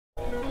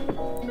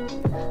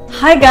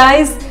Hi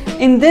guys,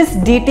 in this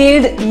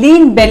detailed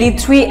Lean Belly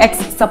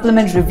 3X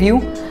supplement review,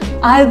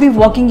 I'll be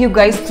walking you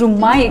guys through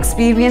my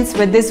experience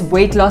with this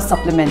weight loss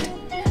supplement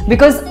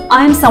because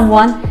I'm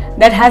someone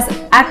that has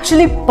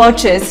actually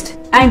purchased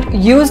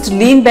and used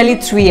Lean Belly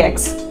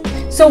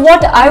 3X. So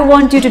what I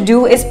want you to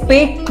do is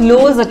pay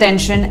close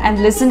attention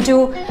and listen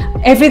to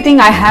everything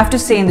I have to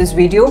say in this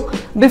video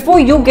before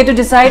you get to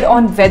decide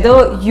on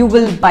whether you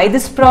will buy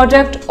this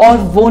product or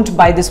won't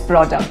buy this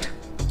product.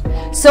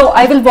 So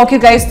I will walk you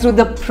guys through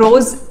the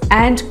pros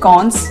and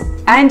cons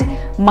and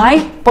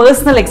my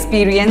personal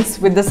experience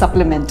with the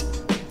supplement,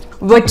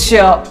 which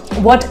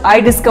what I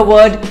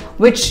discovered,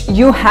 which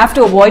you have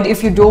to avoid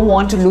if you don't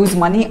want to lose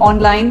money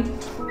online.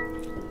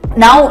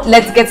 Now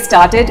let's get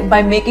started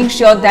by making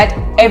sure that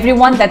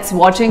everyone that's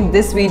watching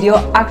this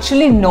video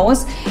actually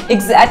knows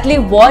exactly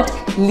what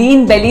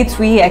Lean Belly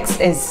 3X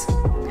is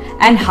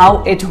and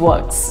how it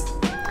works.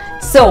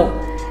 So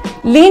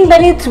Lean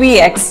Belly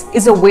 3X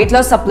is a weight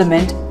loss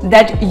supplement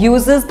that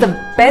uses the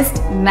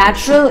best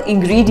natural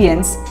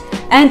ingredients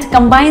and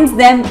combines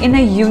them in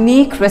a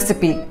unique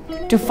recipe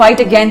to fight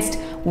against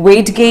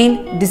weight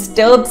gain,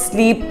 disturbed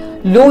sleep,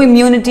 low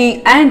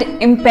immunity, and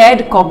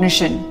impaired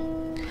cognition.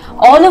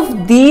 All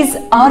of these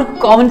are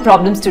common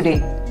problems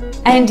today,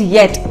 and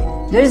yet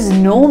there is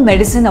no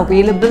medicine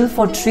available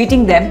for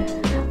treating them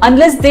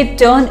unless they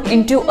turn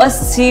into a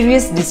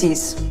serious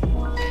disease.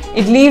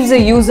 It leaves a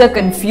user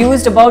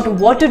confused about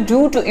what to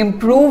do to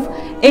improve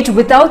it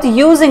without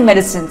using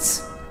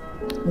medicines.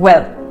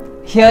 Well,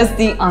 here's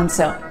the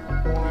answer.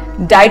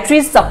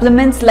 Dietary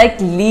supplements like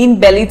Lean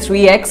Belly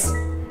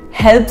 3X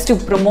helps to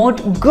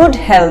promote good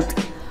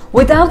health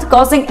without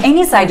causing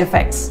any side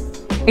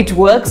effects. It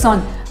works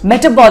on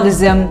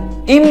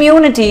metabolism,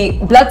 immunity,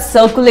 blood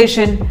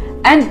circulation,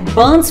 and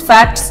burns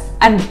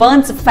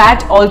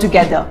fat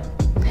altogether.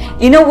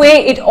 In a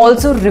way, it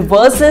also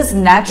reverses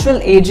natural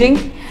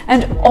aging,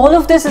 and all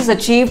of this is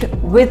achieved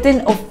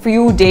within a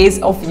few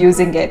days of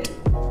using it.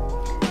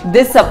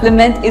 This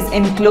supplement is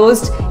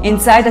enclosed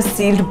inside a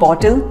sealed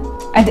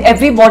bottle, and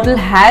every bottle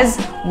has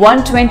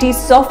 120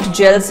 soft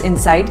gels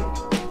inside,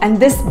 and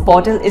this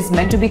bottle is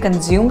meant to be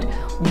consumed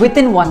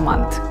within 1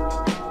 month.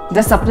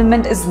 The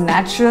supplement is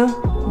natural,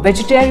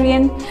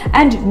 vegetarian,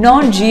 and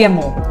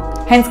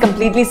non-GMO, hence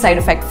completely side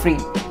effect free.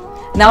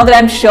 Now that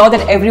I'm sure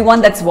that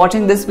everyone that's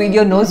watching this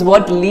video knows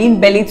what Lean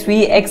Belly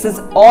 3X is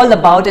all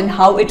about and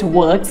how it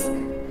works,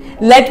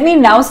 let me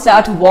now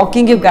start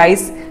walking you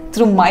guys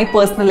through my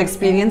personal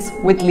experience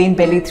with Lean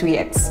Belly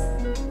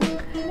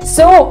 3X.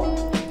 So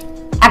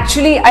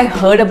actually I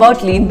heard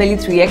about Lean Belly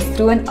 3X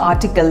through an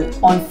article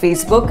on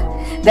Facebook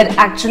that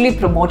actually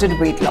promoted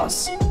weight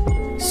loss.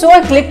 So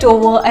I clicked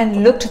over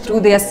and looked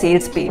through their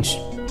sales page.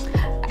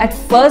 At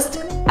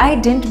first, I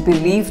didn't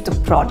believe the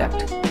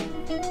product.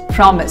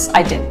 Promise,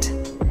 I didn't.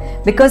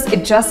 Because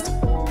it just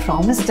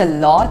promised a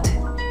lot.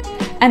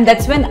 And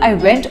that's when I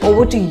went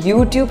over to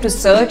YouTube to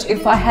search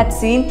if I had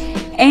seen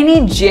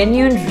any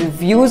genuine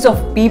reviews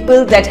of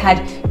people that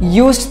had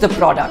used the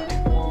product.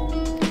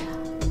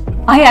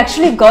 I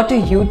actually got to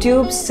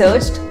YouTube,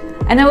 searched,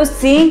 and I was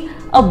seeing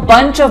a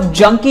bunch of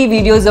junky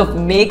videos of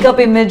makeup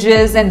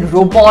images and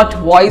robot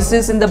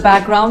voices in the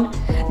background.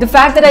 The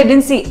fact that I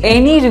didn't see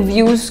any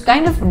reviews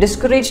kind of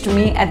discouraged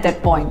me at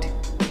that point.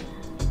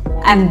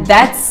 And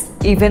that's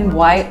even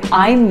why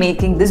I'm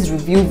making this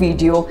review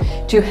video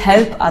to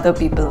help other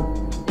people.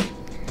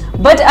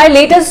 But I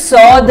later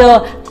saw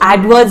the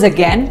AdWords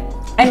again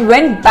and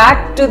went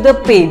back to the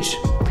page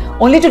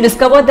only to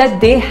discover that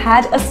they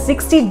had a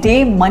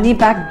 60-day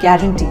money-back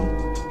guarantee.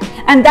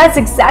 And that's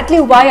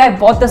exactly why I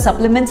bought the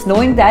supplements,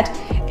 knowing that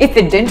if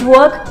it didn't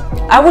work,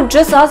 I would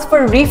just ask for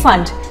a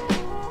refund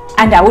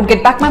and I would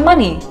get back my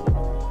money.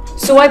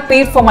 So I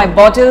paid for my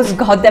bottles,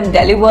 got them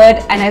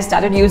delivered, and I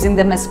started using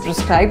them as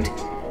prescribed.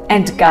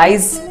 And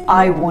guys,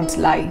 I won't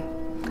lie.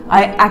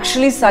 I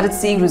actually started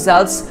seeing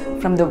results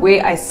from the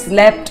way I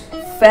slept,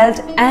 felt,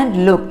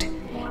 and looked.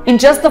 In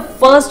just the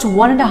first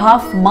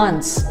 1.5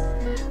 months,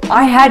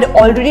 I had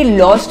already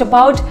lost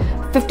about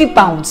 50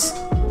 pounds.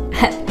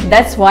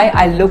 That's why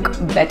I look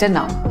better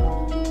now.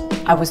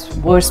 I was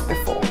worse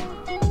before.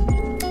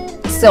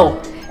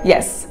 So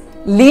yes,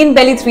 Lean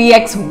Belly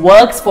 3X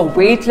works for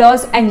weight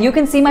loss, and you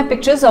can see my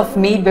pictures of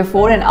me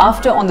before and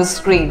after on the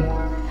screen.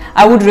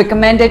 I would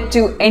recommend it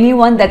to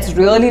anyone that's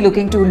really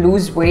looking to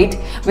lose weight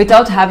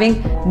without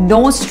having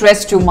no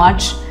stress too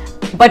much.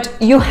 But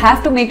you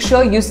have to make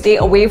sure you stay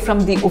away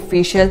from the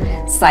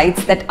official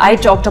sites that I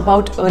talked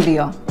about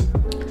earlier.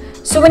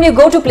 So when you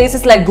go to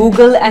places like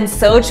Google and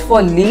search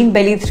for Lean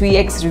Belly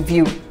 3X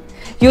review,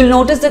 you'll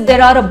notice that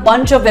there are a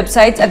bunch of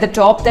websites at the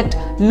top that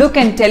look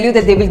and tell you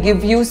that they will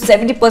give you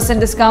 70%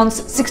 discounts,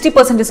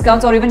 60%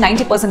 discounts, or even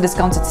 90%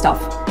 discounts and stuff.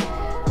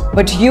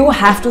 But you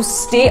have to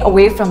stay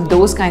away from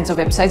those kinds of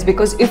websites,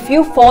 because if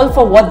you fall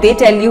for what they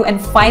tell you and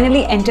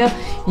finally enter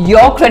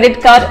your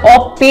credit card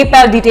or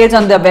PayPal details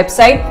on the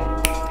website,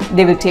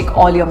 they will take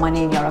all your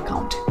money in your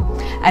account.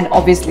 And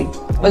obviously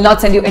will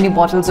not send you any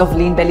bottles of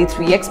Lean Belly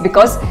 3X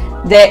because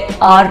they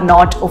are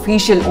not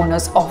official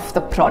owners of the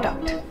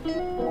product.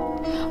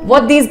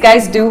 What these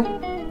guys do,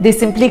 they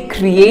simply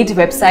create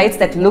websites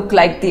that look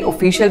like the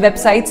official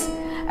websites.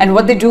 And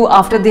what they do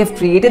after they've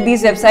created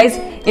these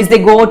websites is they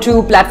go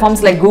to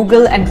platforms like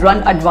Google and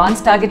run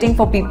advanced targeting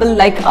for people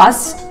like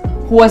us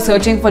who are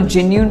searching for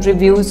genuine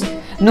reviews,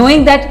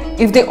 knowing that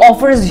if they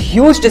offer us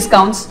huge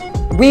discounts,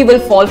 we will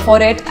fall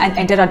for it and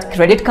enter our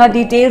credit card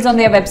details on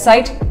their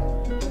website.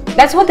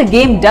 That's what the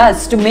game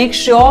does to make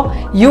sure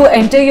you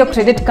enter your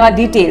credit card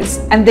details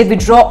and they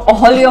withdraw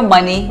all your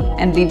money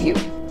and leave you.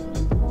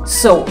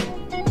 So,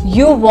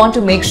 you want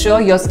to make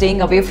sure you're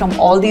staying away from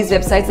all these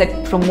websites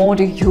that promote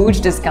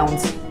huge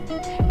discounts.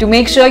 To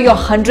make sure you're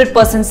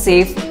 100%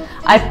 safe,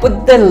 I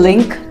put the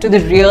link to the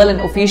real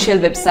and official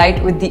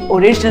website with the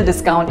original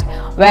discount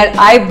where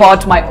I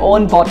bought my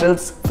own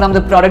bottles from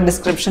the product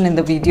description in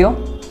the video.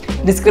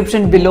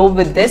 Description below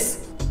with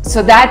this,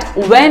 so that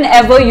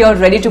whenever you're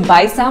ready to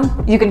buy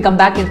some, you can come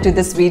back into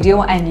this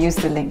video and use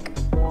the link.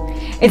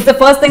 It's the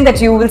first thing that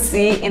you will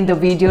see in the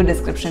video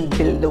description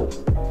below.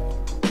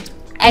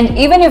 And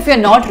even if you're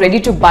not ready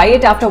to buy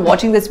it after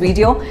watching this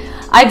video,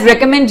 I'd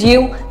recommend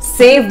you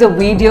save the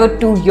video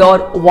to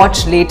your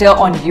watch later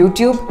on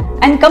YouTube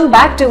and come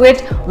back to it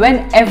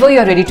whenever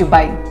you're ready to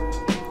buy.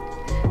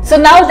 So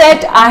now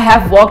that I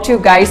have walked you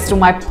guys through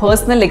my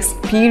personal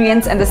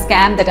experience and the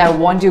scam that I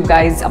warned you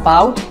guys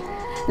about,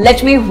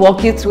 let me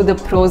walk you through the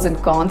pros and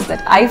cons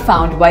that I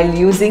found while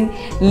using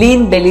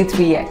Lean Belly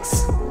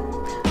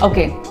 3X.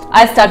 Okay,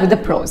 I'll start with the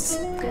pros.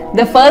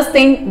 The first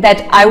thing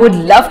that I would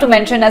love to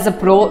mention as a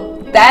pro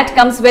that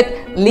comes with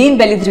Lean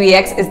Belly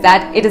 3X is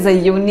that it is a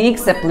unique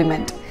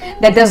supplement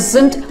that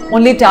doesn't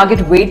only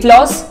target weight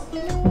loss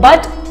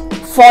but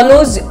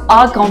follows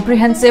our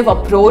comprehensive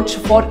approach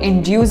for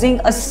inducing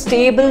a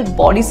stable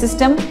body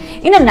system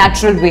in a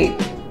natural way.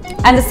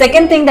 And the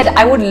second thing that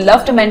I would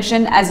love to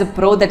mention as a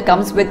pro that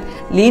comes with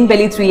Lean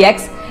Belly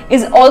 3X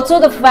is also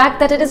the fact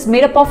that it is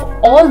made up of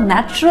all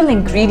natural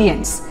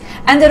ingredients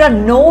and there are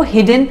no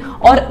hidden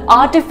or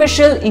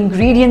artificial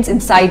ingredients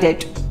inside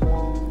it.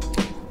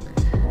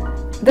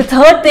 The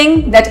third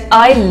thing that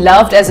I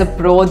loved as a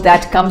pro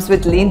that comes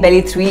with Lean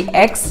Belly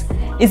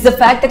 3X is the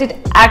fact that it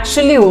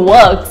actually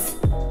works,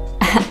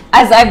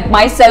 as I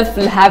myself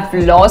have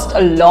lost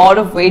a lot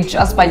of weight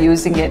just by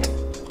using it.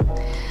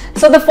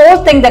 So the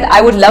fourth thing that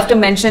I would love to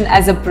mention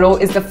as a pro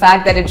is the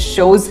fact that it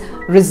shows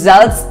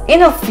results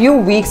in a few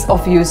weeks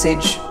of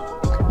usage.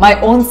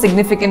 My own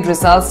significant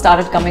results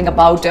started coming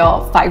about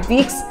 5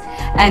 weeks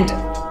and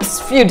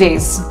few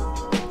days.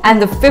 And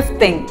the fifth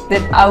thing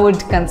that I would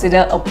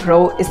consider a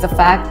pro is the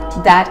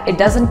fact that it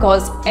doesn't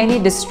cause any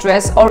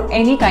distress or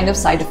any kind of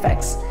side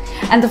effects.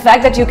 And the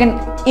fact that you can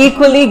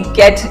equally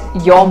get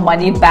your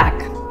money back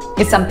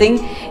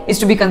is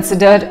to be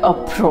considered a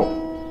pro.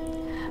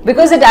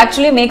 Because it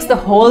actually makes the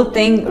whole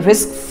thing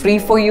risk-free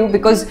for you,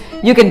 because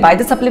you can buy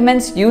the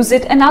supplements, use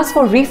it and ask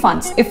for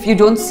refunds if you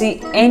don't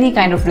see any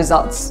kind of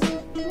results.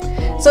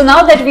 So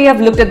now that we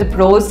have looked at the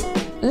pros,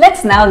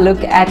 let's now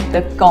look at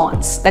the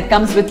cons that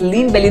comes with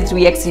Lean Belly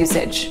 3X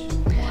usage.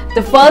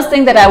 The first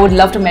thing that I would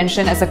love to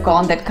mention as a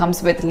con that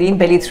comes with Lean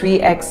Belly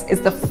 3X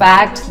is the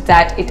fact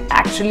that it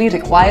actually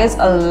requires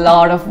a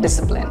lot of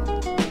discipline.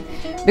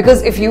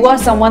 Because if you are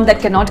someone that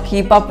cannot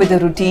keep up with a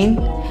routine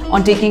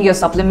on taking your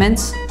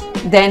supplements,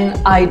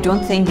 then I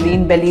don't think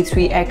Lean Belly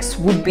 3X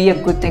would be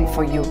a good thing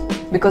for you,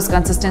 because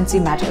consistency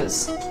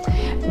matters.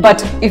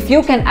 But if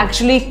you can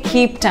actually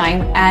keep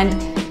time and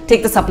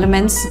take the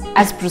supplements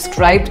as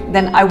prescribed,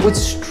 then I would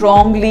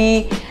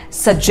strongly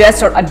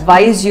suggest or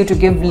advise you to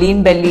give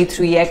Lean Belly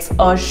 3X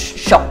a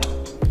shot,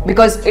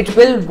 because it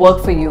will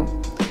work for you.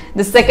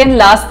 The second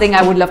last thing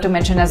I would love to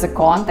mention as a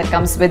con that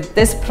comes with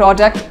this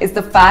product is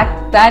the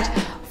fact that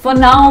for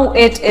now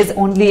it is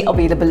only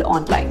available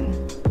online.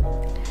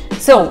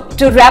 So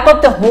to wrap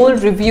up the whole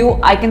review,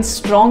 I can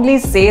strongly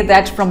say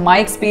that from my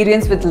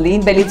experience with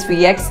Lean Belly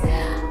 3X,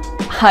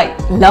 I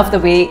love the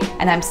way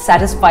and I'm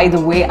satisfied the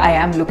way I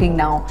am looking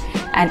now,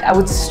 and I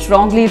would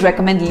strongly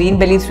recommend Lean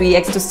Belly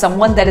 3X to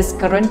someone that is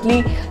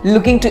currently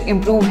looking to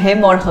improve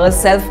him or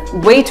herself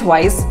weight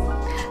wise.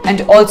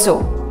 And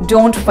also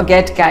don't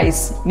forget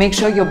guys, make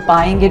sure you're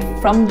buying it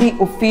from the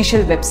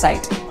official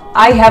website.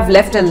 I have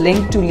left a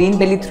link to Lean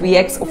Belly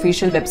 3X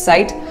official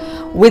website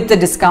with the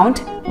discount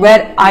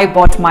where I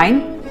bought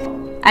mine,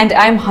 and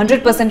I'm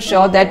 100%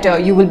 sure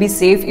that you will be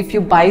safe if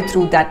you buy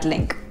through that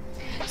link.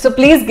 So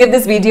please give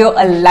this video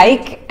a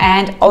like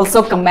and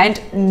also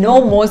comment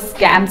no more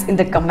scams in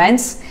the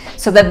comments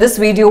so that this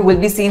video will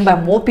be seen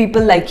by more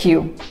people like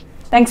you.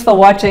 Thanks for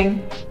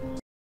watching.